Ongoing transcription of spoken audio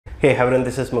Hey everyone,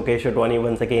 this is Mukesh Advani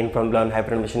once again from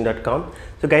learnhyperautomation.com.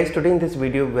 So guys, today in this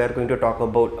video we are going to talk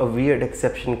about a weird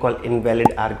exception called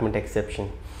invalid argument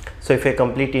exception. So if you're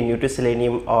completely new to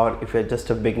Selenium or if you're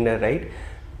just a beginner, right,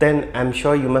 then I'm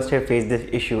sure you must have faced this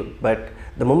issue. But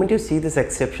the moment you see this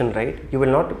exception, right, you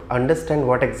will not understand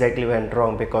what exactly went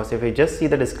wrong, because if you just see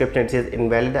the description, it says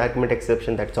invalid argument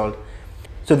exception, that's all.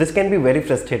 So this can be very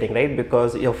frustrating, right,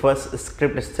 because your first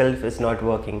script itself is not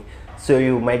working. So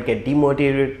you might get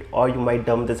demotivated, or you might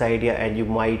dump this idea and you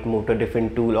might move to a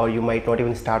different tool, or you might not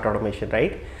even start automation,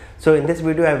 right? So in this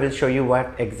video I will show you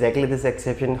what exactly this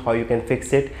exception, how you can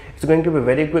fix it. It's going to be a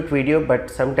very quick video,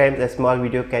 but sometimes a small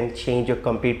video can change your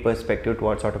complete perspective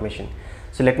towards automation.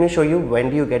 So let me show you when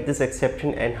do you get this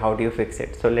exception and how do you fix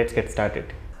it. So let's get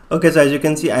started. Okay, so as you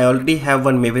can see, I already have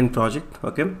one Maven project.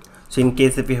 Okay, so in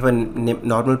case if you have a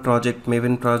normal project,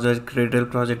 Maven project, Gradle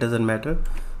project, doesn't matter,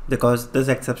 because this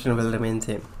exception will remain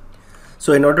same.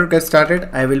 So in order to get started,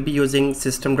 I will be using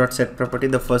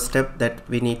system.setProperty. The first step that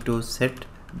we need to set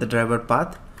the driver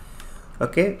path.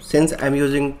 Okay, since I'm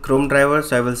using Chrome driver,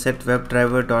 so I will set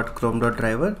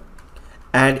webdriver.chrome.driver.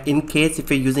 And in case if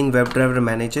you're using WebDriver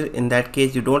Manager, in that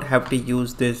case you don't have to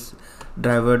use this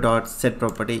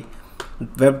driver.setProperty.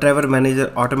 WebDriver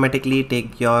Manager automatically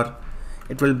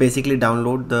it will basically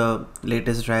download the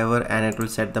latest driver and it will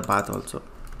set the path also.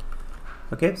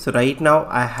 Okay, so right now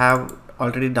I have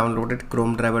already downloaded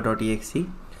Chrome driver.exe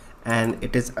and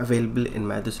it is available in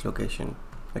this location.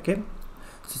 Okay,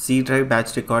 so C drive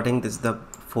batch recording, this is the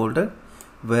folder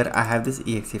where I have this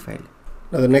exe file.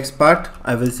 Now the next part,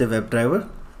 I will say WebDriver,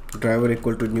 driver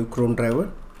equal to new Chrome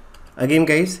driver. Again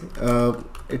guys,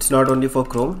 it's not only for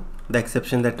Chrome. The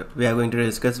exception that we are going to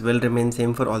discuss will remain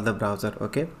same for all the browser.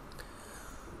 Okay,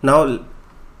 now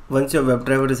once your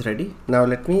WebDriver is ready, now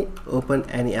let me open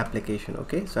any application.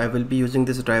 Okay, so I will be using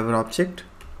this driver object,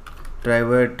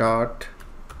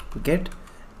 driver.get,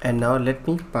 and now let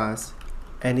me pass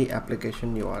any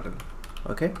application URL.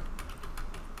 Okay,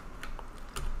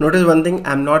 notice one thing,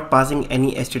 I'm not passing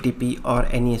any HTTP or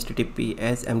any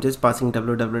HTTPS, I'm just passing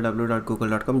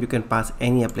www.google.com. You can pass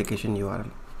any application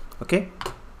URL. Okay,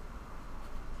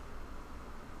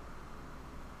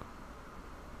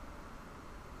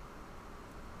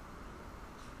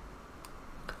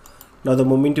 now the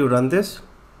moment you run this,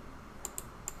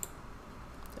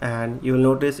 and you will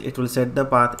notice it will set the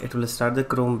path, it will start the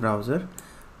Chrome browser,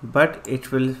 but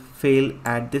it will fail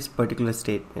at this particular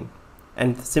statement.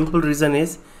 And the simple reason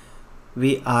is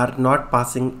we are not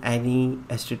passing any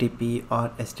HTTP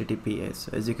or HTTPS.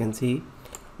 So as you can see,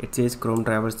 it says Chrome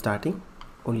driver starting,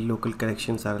 only local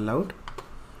connections are allowed,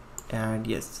 and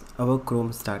yes, our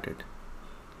Chrome started.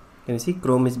 Can you see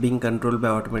Chrome is being controlled by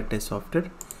automated test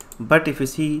software? But if you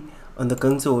see on the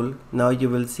console, now you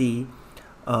will see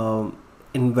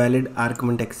invalid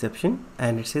argument exception,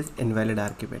 and it says invalid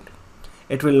argument.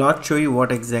 It will not show you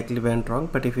what exactly went wrong,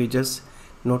 but if you just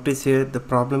notice here, the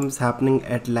problem is happening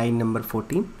at line number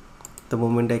 14. The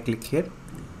moment I click here,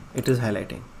 it is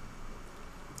highlighting.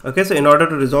 Okay, so in order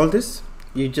to resolve this,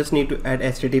 you just need to add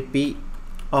HTTP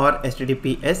or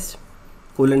HTTPS :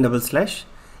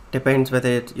 depends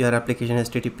whether your application is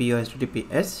HTTP or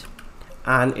HTTPS,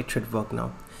 and it should work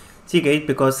now. See guys,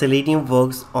 because Selenium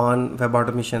works on web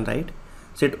automation, right,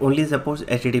 so it only supports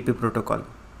HTTP protocol.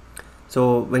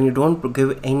 So when you don't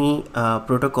give any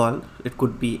protocol, it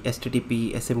could be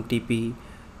HTTP, SMTP,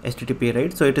 HTTP,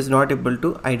 right, so it is not able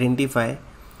to identify.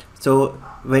 So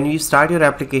when you start your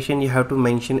application, you have to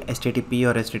mention HTTP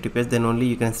or HTTPS, then only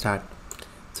you can start.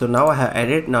 So now I have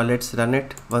added. Now let's run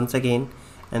it once again,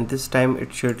 and this time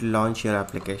it should launch your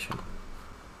application.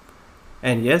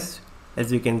 And yes, as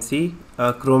you can see,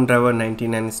 Chrome driver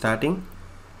 99 is starting,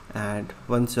 and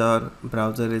once your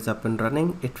browser is up and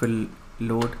running, it will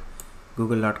load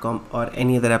google.com or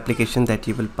any other application that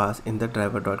you will pass in the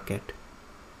driver.get.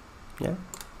 Yeah,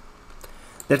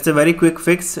 that's a very quick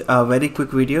fix, a very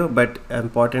quick video, but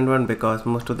important one, because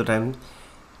most of the time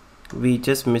we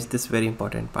just miss this very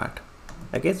important part.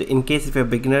 Okay, so in case if you're a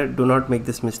beginner, do not make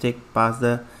this mistake, pass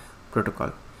the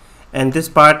protocol. And this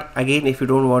part again, if you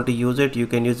don't want to use it, you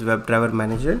can use WebDriver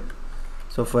Manager.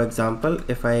 So for example,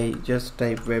 if I just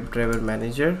type WebDriver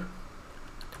Manager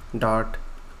dot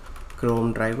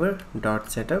Chrome driver dot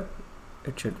setup,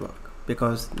 it should work,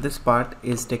 because this part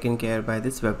is taken care by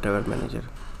this WebDriver Manager.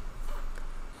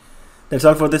 That's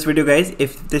all for this video guys.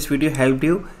 If this video helped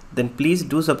you, then please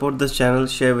do support this channel,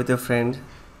 share with your friends,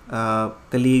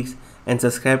 colleagues, and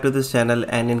subscribe to this channel.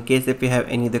 And in case if you have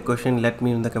any other question, let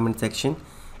me know in the comment section,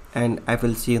 and I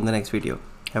will see you in the next video.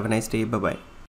 Have a nice day. Bye bye.